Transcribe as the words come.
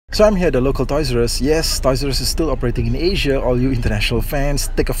So I'm here at the local Toys R Us. Yes, Toys R Us is still operating in Asia. All you international fans,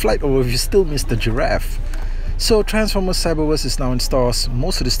 take a flight over if you still miss the giraffe. So Transformers Cyberverse is now in stores.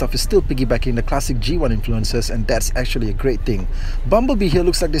 Most of the stuff is still piggybacking the classic G1-Influencers, and that's actually a great thing. Bumblebee here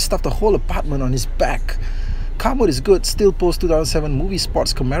looks like they stuffed the whole apartment on his back. Car mode is good, still post 2007 movie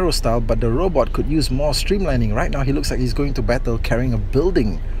sports Camaro style, but the robot could use more streamlining. Right now he looks like he's going to battle carrying a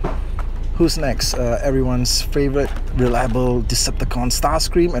building. Who's next? Everyone's favorite reliable Decepticon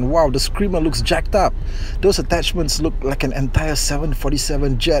Starscream, and wow, the Screamer looks jacked up. Those attachments look like an entire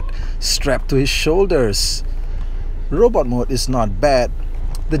 747 jet strapped to his shoulders. Robot mode is not bad.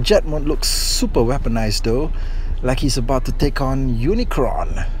 The jet mode looks super weaponized though, like he's about to take on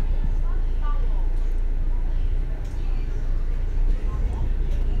Unicron.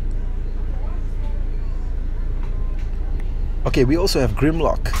 Okay, we also have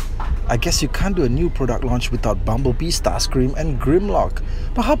Grimlock. I guess you can't do a new product launch without Bumblebee, Starscream and Grimlock.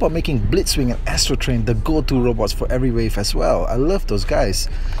 But how about making Blitzwing and Astrotrain the go-to robots for every wave as well? I love those guys.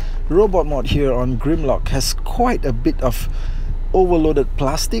 Robot mod here on Grimlock has quite a bit of overloaded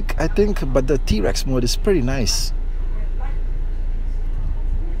plastic, I think, but the T-Rex mode is pretty nice.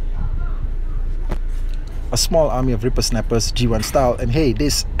 A small army of Ripper Snappers, G1 style, and hey,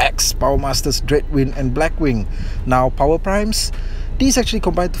 this X Power Masters, Dreadwind and Blackwing, now Power Primes. These actually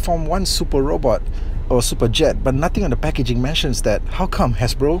combine to form one super robot or super jet, but nothing on the packaging mentions that. How come,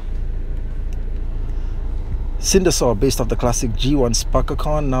 Hasbro? Cindersaur, based off the classic G1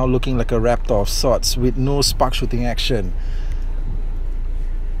 Sparkacon, now looking like a raptor of sorts with no spark shooting action.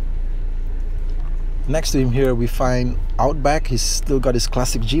 Next to him here we find Outback. He's still got his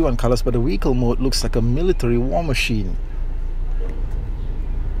classic G1 colors, but the vehicle mode looks like a military war machine.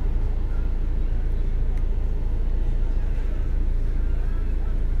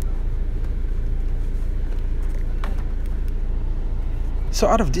 So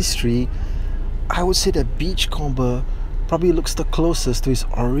out of these three, I would say that Beachcomber probably looks the closest to his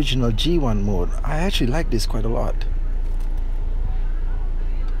original G1 mode. I actually like this quite a lot.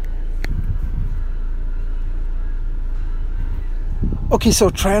 Okay, so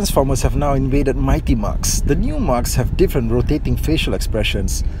Transformers have now invaded Mighty Mugs. The new mugs have different rotating facial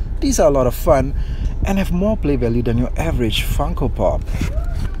expressions. These are a lot of fun and have more play value than your average Funko Pop.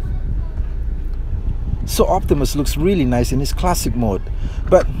 So Optimus looks really nice in his classic mode,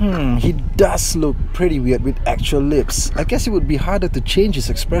 but he does look pretty weird with actual lips. I guess it would be harder to change his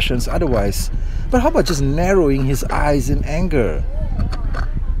expressions otherwise. But how about just narrowing his eyes in anger?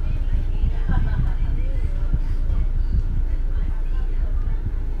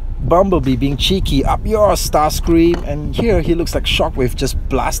 Bumblebee being cheeky, up yours Starscream, and here he looks like Shockwave just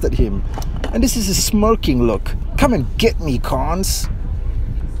blasted him. And this is his smirking look. Come and get me, cons.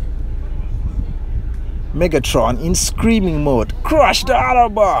 Megatron in screaming mode, crush the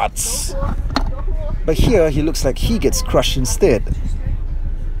Autobots! But here he looks like he gets crushed instead.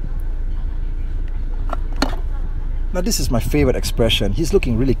 Now this is my favorite expression. He's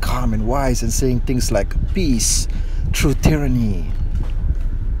looking really calm and wise and saying things like peace through tyranny.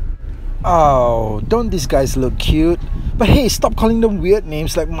 Oh, don't these guys look cute? But hey, stop calling them weird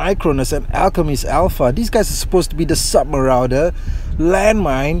names like Micronus and Alchemist Alpha. These guys are supposed to be the Submarauder,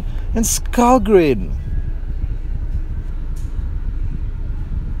 Landmine and Skullgrin.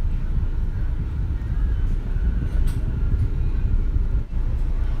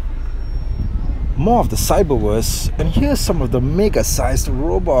 More of the Cyberverse, and here's some of the mega-sized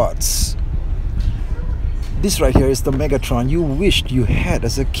robots. This right here is the Megatron you wished you had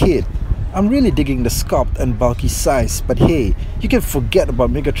as a kid. I'm really digging the sculpt and bulky size, but hey, you can forget about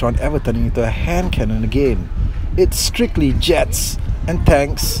Megatron ever turning into a hand cannon again. It's strictly jets and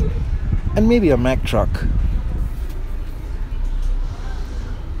tanks and maybe a Mack truck.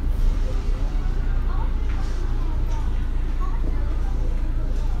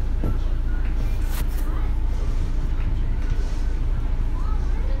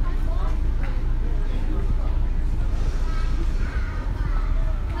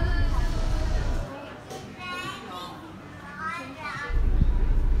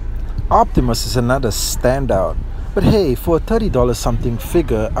 Optimus is another standout, but hey, for a $30 something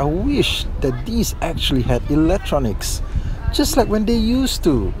figure, I wish that these actually had electronics, just like when they used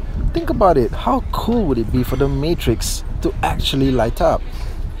to. Think about it, how cool would it be for the Matrix to actually light up?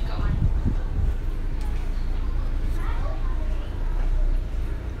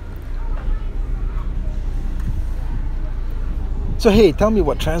 So hey, tell me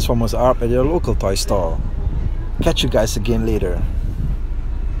what Transformers are up at your local toy store. Catch you guys again later.